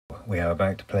we are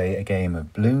about to play a game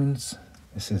of Bloons.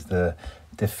 This is the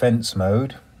defense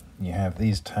mode. You have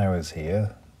these towers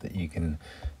here that you can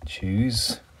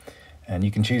choose, and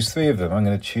you can choose 3 of them. I'm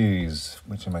going to choose,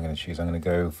 which am I going to choose? I'm going to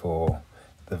go for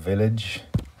the village,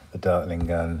 the Dartling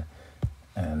gun,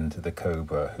 and the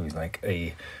Cobra, who's like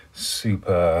a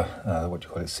super,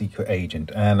 secret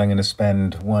agent. And I'm going to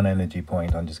spend 1 energy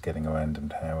point on just getting a random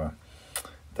tower.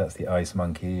 That's the ice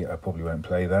monkey. I probably won't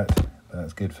play that, but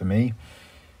that's good for me.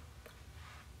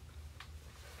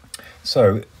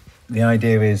 So the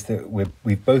idea is that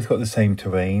we've both got the same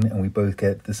terrain and we both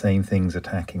get the same things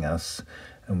attacking us,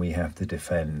 and we have to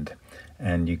defend,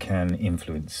 and you can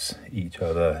influence each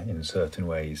other in certain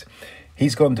ways.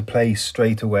 He's gone to play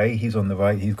straight away. He's on the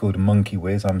right. He's called Monkey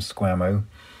Whiz. I'm Squammo,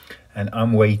 and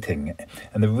I'm waiting.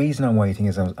 And the reason I'm waiting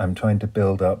is I'm trying to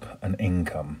build up an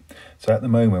income. So at the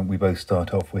moment, we both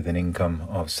start off with an income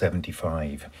of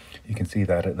 75. You can see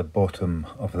that at the bottom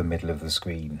of the middle of the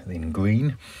screen in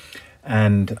green.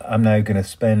 And I'm now going to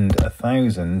spend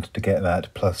 1,000 to get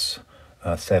that plus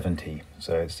 70.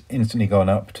 So it's instantly gone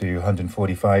up to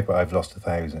 145, but I've lost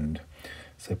 1,000.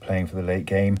 So playing for the late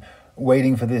game.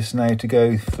 Waiting for this now to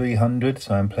go 300,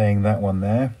 so I'm playing that one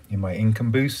there in my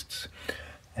income boosts.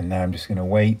 And now I'm just going to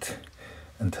wait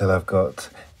until I've got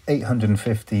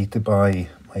 850 to buy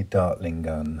my Dartling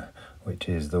gun, which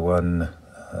is the one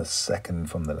second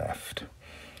from the left.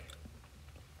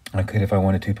 I could, if I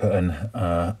wanted to, put an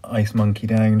ice monkey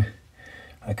down.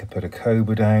 I could put a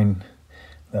Cobra down.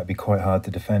 That'd be quite hard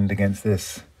to defend against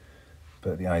this,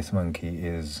 but the ice monkey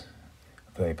is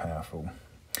very powerful,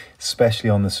 especially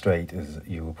on the straight, as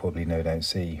you will probably no doubt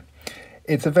see.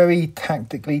 It's a very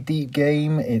tactically deep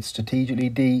game. It's strategically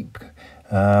deep.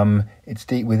 It's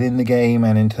deep within the game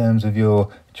and in terms of your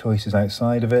choices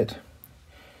outside of it.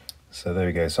 So there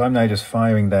we go. So I'm now just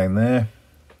firing down there,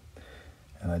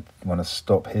 and I want to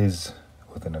stop his,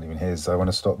 well, they're not even his. I want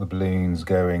to stop the balloons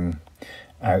going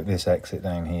out this exit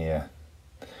down here.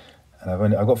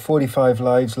 And I've got 45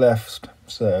 lives left,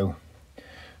 so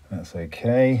that's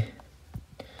okay.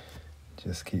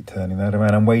 Just keep turning that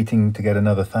around. I'm waiting to get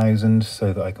another 1,000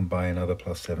 so that I can buy another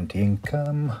plus 70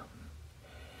 income.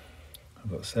 I've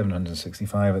got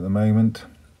 765 at the moment.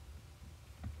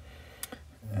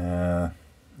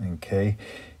 Okay,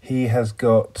 he has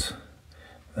got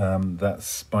that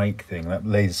spike thing that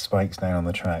lays spikes down on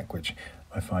the track, which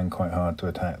I find quite hard to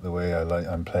attack the way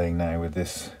I'm playing now with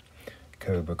this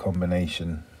Cobra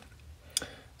combination.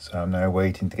 So I'm now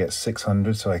waiting to get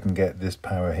 600 so I can get this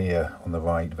power here on the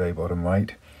right, very bottom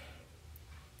right.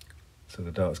 So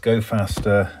the darts go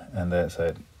faster, and that's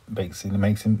it. Basically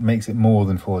makes it more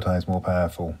than 4 times more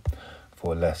powerful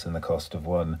for less than the cost of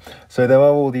 1. So there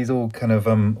are all these kind of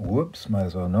whoops, might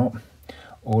as well not.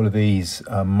 All of these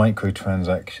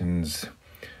microtransactions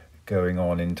going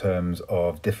on in terms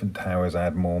of different towers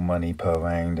add more money per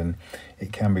round, and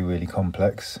it can be really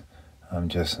complex. I'm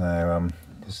just now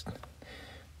just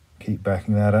keep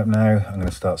backing that up now. I'm going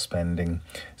to start spending.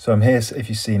 So I'm here, if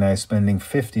you see now, spending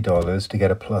 $50 to get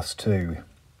a plus 2.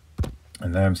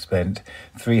 And now I'm spent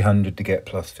 300 to get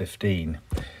plus 15.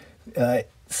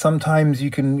 Sometimes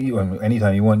you can,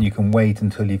 anytime you want, you can wait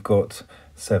until you've got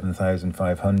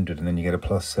 7,500 and then you get a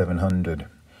plus 700.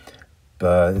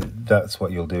 But that's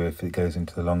what you'll do if it goes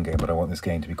into the long game. But I want this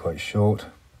game to be quite short.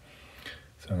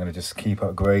 So I'm going to just keep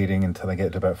upgrading until I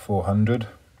get to about 400.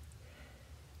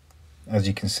 As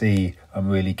you can see, I'm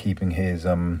really keeping his,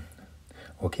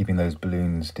 or keeping those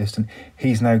balloons distant.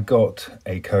 He's now got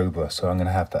a Cobra, so I'm going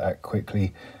to have to act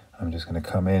quickly. I'm just going to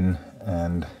come in,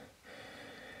 and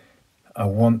I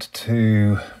want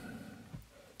to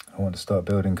start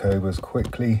building Cobras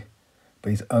quickly, but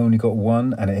he's only got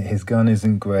 1, and his gun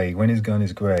isn't grey. When his gun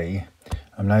is grey,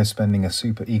 I'm now spending a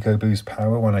super eco boost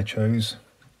power when I chose.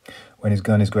 When his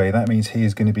gun is grey, that means he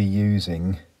is going to be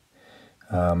using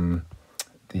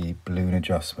the balloon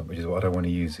adjustment, which is what I want to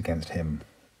use against him.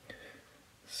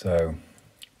 So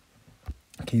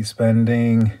keep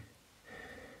spending.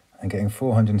 I'm getting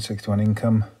 461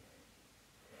 income.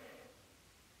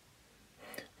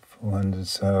 400,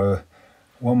 so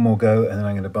 1 more go, and then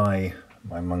I'm going to buy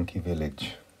my monkey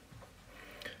village.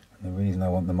 And the reason I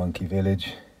want the monkey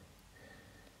village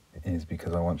is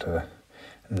because I want to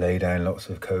lay down lots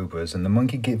of Cobras, and the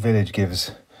monkey village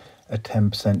gives a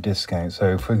 10% discount.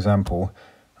 So for example,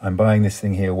 I'm buying this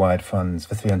thing here, wired funds,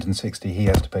 for 360. He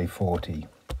has to pay 40.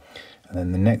 And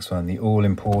then the next one, the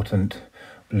all-important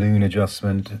balloon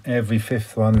adjustment, every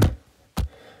 5th one.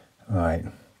 Right,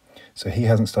 so he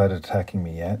hasn't started attacking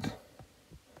me yet.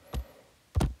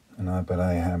 But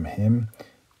I am him.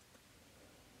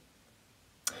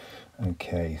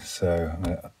 Okay, so I'm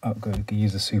going to upgrade,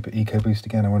 use the Super Eco Boost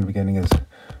again. I want to be getting as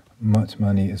much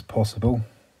money as possible.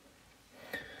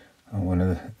 I want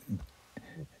to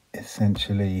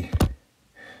essentially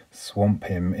swamp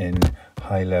him in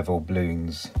high-level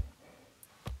Bloons.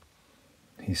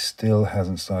 He still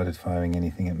hasn't started firing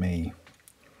anything at me.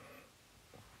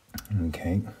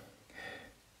 Okay.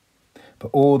 But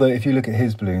although if you look at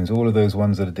his Bloons, all of those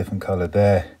ones that are different colour,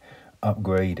 they're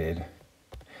upgraded.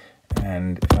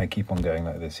 And if I keep on going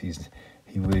like this, he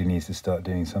really needs to start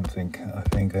doing something. I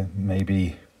think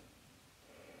maybe...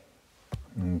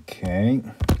 Okay.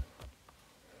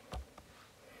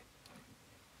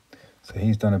 So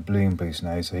he's done a Bloon boost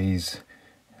now, so he's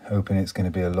hoping it's going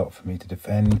to be a lot for me to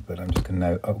defend, but I'm just going to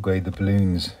now upgrade the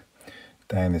Bloons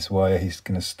down this wire. He's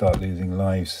going to start losing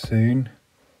lives soon.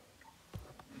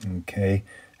 Okay,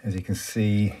 as you can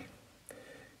see,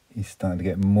 he's starting to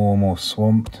get more and more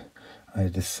swamped. I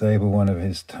disable one of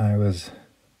his towers.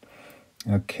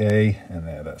 Okay, and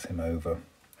there, that's him over.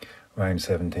 Round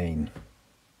 17.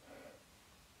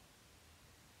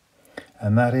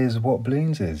 And that is what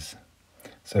Bloons is.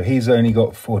 So he's only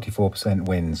got 44%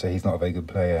 win, so he's not a very good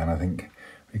player, and I think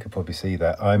we could probably see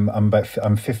that. I'm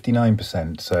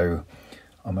 59%, so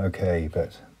I'm okay,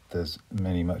 but there's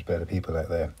many much better people out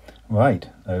there. Right,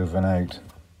 over and out.